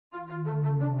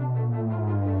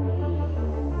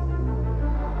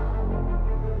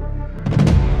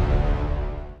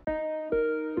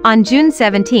On June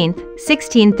 17,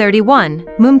 1631,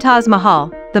 Mumtaz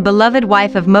Mahal, the beloved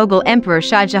wife of Mughal Emperor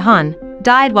Shah Jahan,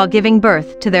 died while giving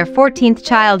birth to their 14th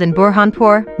child in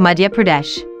Burhanpur, Madhya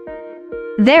Pradesh.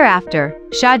 Thereafter,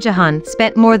 Shah Jahan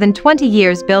spent more than 20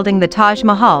 years building the Taj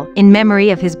Mahal in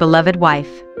memory of his beloved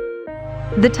wife.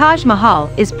 The Taj Mahal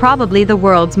is probably the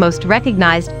world's most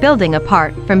recognized building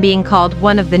apart from being called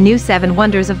one of the new 7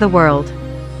 wonders of the world.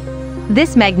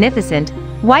 This magnificent,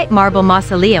 white marble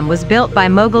mausoleum was built by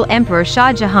Mughal Emperor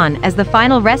Shah Jahan as the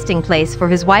final resting place for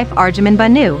his wife Arjuman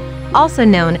Banu, also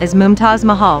known as Mumtaz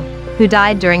Mahal, who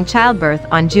died during childbirth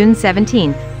on June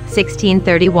 17,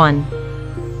 1631.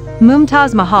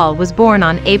 Mumtaz Mahal was born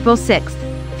on April 6,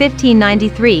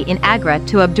 1593 in Agra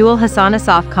to Abdul Hassan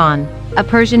Asaf Khan, a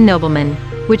Persian nobleman,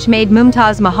 which made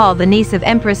Mumtaz Mahal the niece of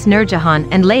Empress Nur Jahan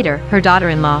and later her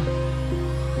daughter-in-law.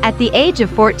 At the age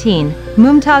of 14,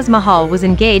 Mumtaz Mahal was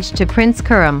engaged to Prince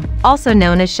Khurram, also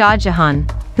known as Shah Jahan,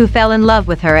 who fell in love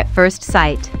with her at first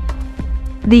sight.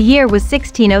 The year was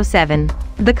 1607.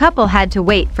 The couple had to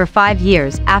wait for 5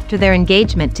 years after their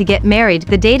engagement to get married.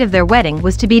 The date of their wedding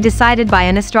was to be decided by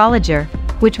an astrologer,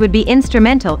 which would be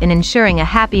instrumental in ensuring a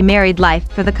happy married life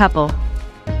for the couple.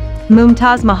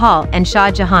 Mumtaz Mahal and Shah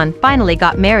Jahan finally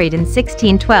got married in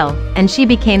 1612, and she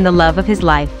became the love of his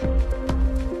life.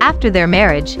 After their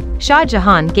marriage, Shah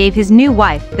Jahan gave his new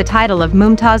wife the title of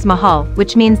Mumtaz Mahal,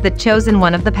 which means the chosen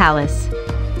one of the palace.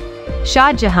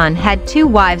 Shah Jahan had 2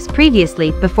 wives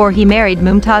previously before he married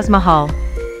Mumtaz Mahal.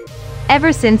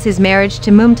 Ever since his marriage to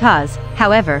Mumtaz,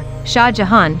 however, Shah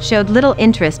Jahan showed little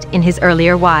interest in his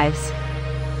earlier wives.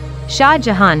 Shah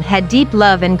Jahan had deep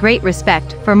love and great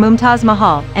respect for Mumtaz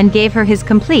Mahal and gave her his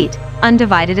complete,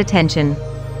 undivided attention.